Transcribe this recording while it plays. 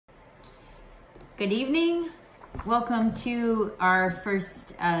Good evening. Welcome to our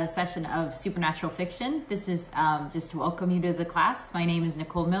first session of Supernatural Fiction. This is just to welcome you to the class. My name is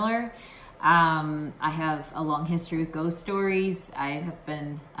Nicole Miller. I have a long history with ghost stories. I have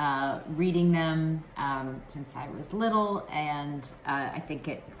been reading them since I was little, and I think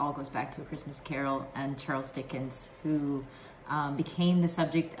it all goes back to A Christmas Carol and Charles Dickens, who became the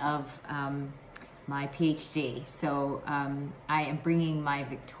subject of my PhD. So I am bringing my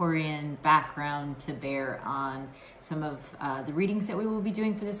Victorian background to bear on some of the readings that we will be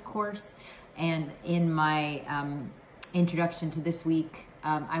doing for this course. And in my introduction to this week,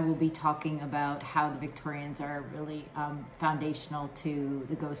 I will be talking about how the Victorians are really foundational to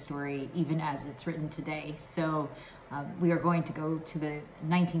the ghost story, even as it's written today. So we are going to go to the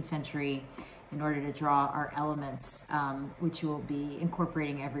 19th century in order to draw our elements, which we'll be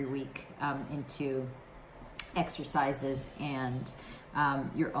incorporating every week into exercises and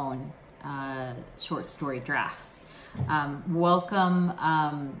your own short story drafts. Welcome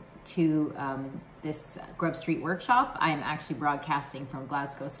to this GrubStreet workshop. I am actually broadcasting from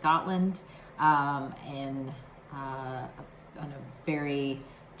Glasgow, Scotland, on a very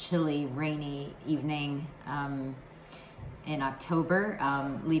chilly, rainy evening in October,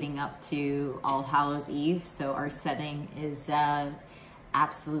 leading up to All Hallows Eve. So our setting is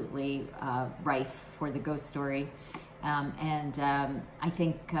absolutely rife for the ghost story. I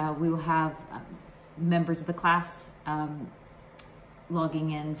think we will have members of the class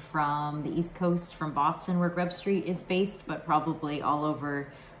logging in from the East Coast, from Boston, where GrubStreet is based, but probably all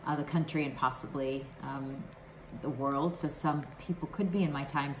over the country and possibly the world. So some people could be in my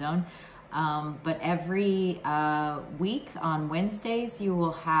time zone. But every week on Wednesdays, you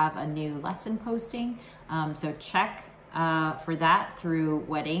will have a new lesson posting. So check for that through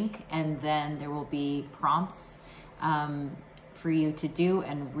Wet Ink, and then there will be prompts for you to do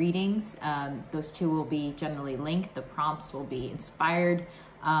and readings. Those two will be generally linked. The prompts will be inspired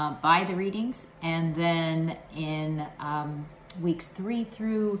by the readings. And then in weeks 3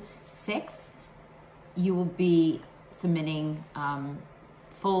 through 6, you will be submitting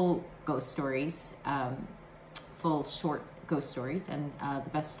full ghost stories, full short ghost stories, and the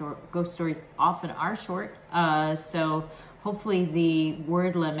best ghost stories often are short. So hopefully the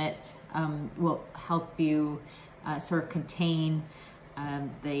word limit will help you sort of contain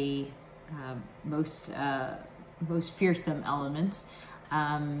the most fearsome elements,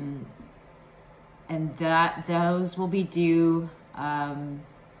 and those will be due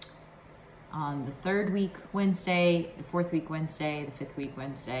on the 3rd week Wednesday, the 4th week Wednesday, the 5th week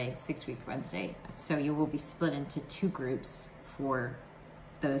Wednesday, 6th week Wednesday. So you will be split into 2 groups for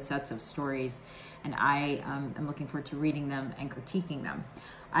those sets of stories, and I am looking forward to reading them and critiquing them.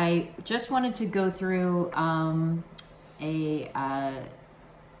 I just wanted to go through a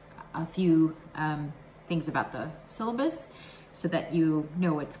few things about the syllabus so that you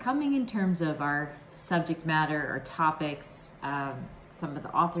know what's coming in terms of our subject matter, our topics, some of the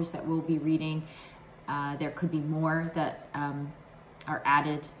authors that we'll be reading. There could be more that are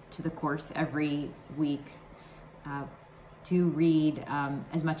added to the course every week. Do read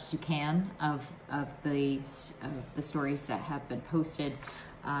as much as you can of the stories that have been posted.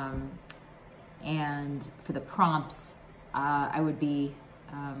 And for the prompts, I would be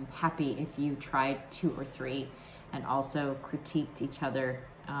happy if you tried 2 or 3 and also critiqued each other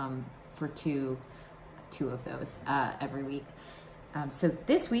for two of those every week. So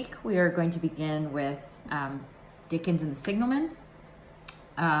this week we are going to begin with Dickens and the Signalman,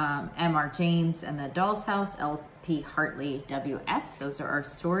 M.R. James and the Doll's House, L.P. Hartley, W.S. Those are our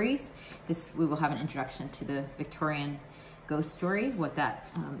stories. We will have an introduction to the Victorian ghost story, what that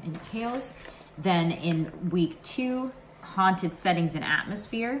entails. Then in week 2, Haunted Settings and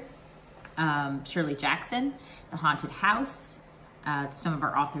Atmosphere, Shirley Jackson, The Haunted House. Some of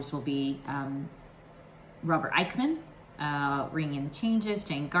our authors will be Robert Eichmann, Ringing in the Changes,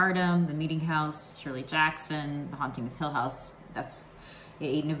 Jane Gardam, The Meeting House, Shirley Jackson, The Haunting of Hill House. That's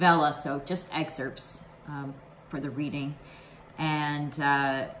a novella, so just excerpts for the reading. And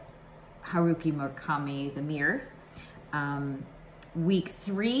Haruki Murakami, The Mirror. Week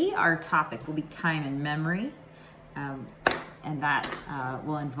 3, our topic will be Time and Memory. And that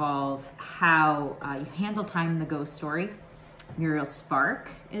will involve how you handle time in the ghost story. Muriel Spark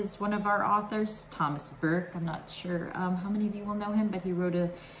is one of our authors. Thomas Burke, I'm not sure how many of you will know him, but he wrote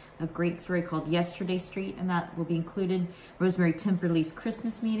a great story called Yesterday Street, and that will be included. Rosemary Timperley's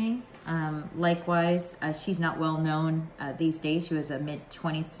Christmas Meeting. Likewise, she's not well known these days. She was a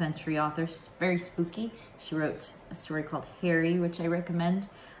mid-20th century author, very spooky. She wrote a story called Harry, which I recommend.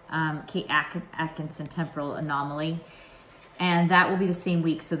 Kate Atkinson, Temporal Anomaly. And that will be the same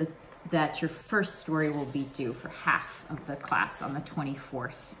week. So the that your first story will be due for half of the class on the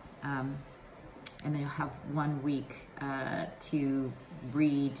 24th. And then you'll have 1 week to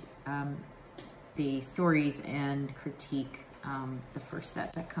read the stories and critique the first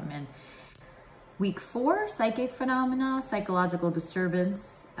set that come in. Week 4, psychic phenomena, psychological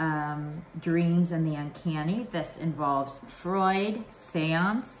disturbance, dreams, and the uncanny. This involves Freud,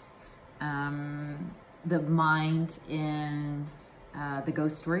 seance, the mind in the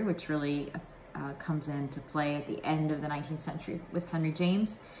ghost story, which really comes into play at the end of the 19th century with Henry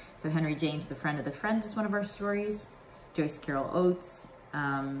James. So Henry James, the friend of the friends, is one of our stories. Joyce Carol Oates,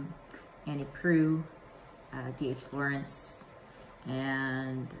 Annie Proulx, D.H. Lawrence.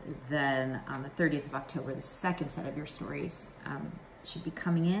 And then on the 30th of October, the second set of your stories should be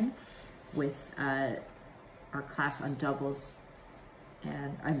coming in with our class on doubles.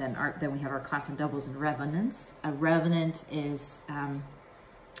 And then we have our class on doubles and revenants. A revenant is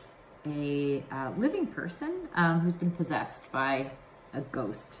a living person who's been possessed by a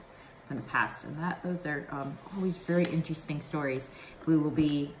ghost from the past, and those are always very interesting stories. We will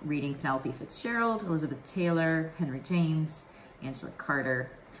be reading Penelope Fitzgerald, Elizabeth Taylor, Henry James, Angela Carter,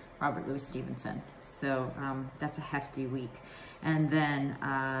 Robert Louis Stevenson. So that's a hefty week. And then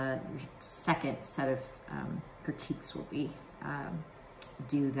your second set of critiques will be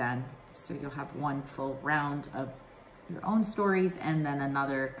due then. So you'll have one full round of your own stories and then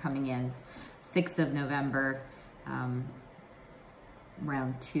another coming in 6th of November,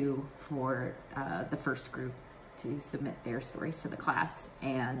 round 2 for the first group to submit their stories to the class.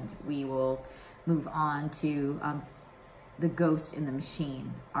 And we will move on to The Ghost in the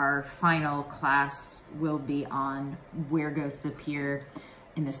Machine. Our final class will be on where ghosts appear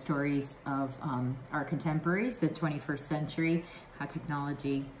in the stories of our contemporaries, the 21st century, how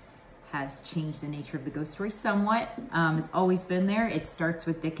technology has changed the nature of the ghost story somewhat. It's always been there. It starts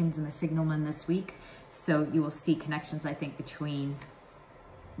with Dickens and the Signalman this week. So you will see connections, I think, between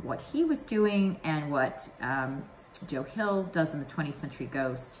what he was doing and what Joe Hill does in the 20th Century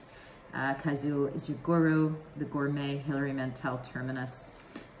Ghost. Kazuo Ishiguro, The Gourmet, Hilary Mantel, Terminus.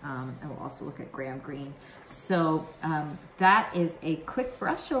 And we'll also look at Graham Greene. So that is a quick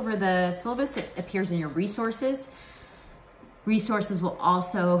brush over the syllabus. It appears in your resources. Resources will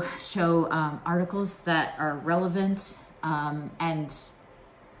also show articles that are relevant, and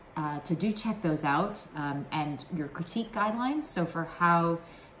to do check those out, and your critique guidelines. So for how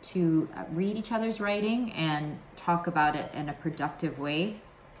to read each other's writing and talk about it in a productive way.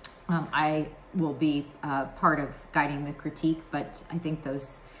 I will be part of guiding the critique, but I think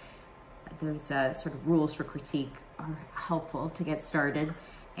those sort of rules for critique are helpful to get started.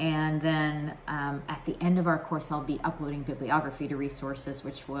 And then at the end of our course, I'll be uploading bibliography to resources,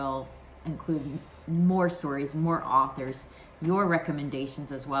 which will include more stories, more authors, your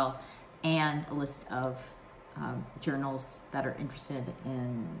recommendations as well, and a list of journals that are interested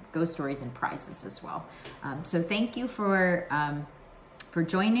in ghost stories and prizes as well. So thank you for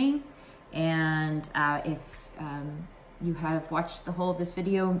joining. And if you have watched the whole of this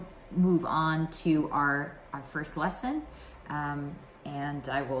video, move on to our first lesson. And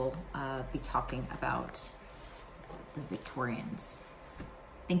I will be talking about the Victorians.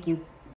 Thank you.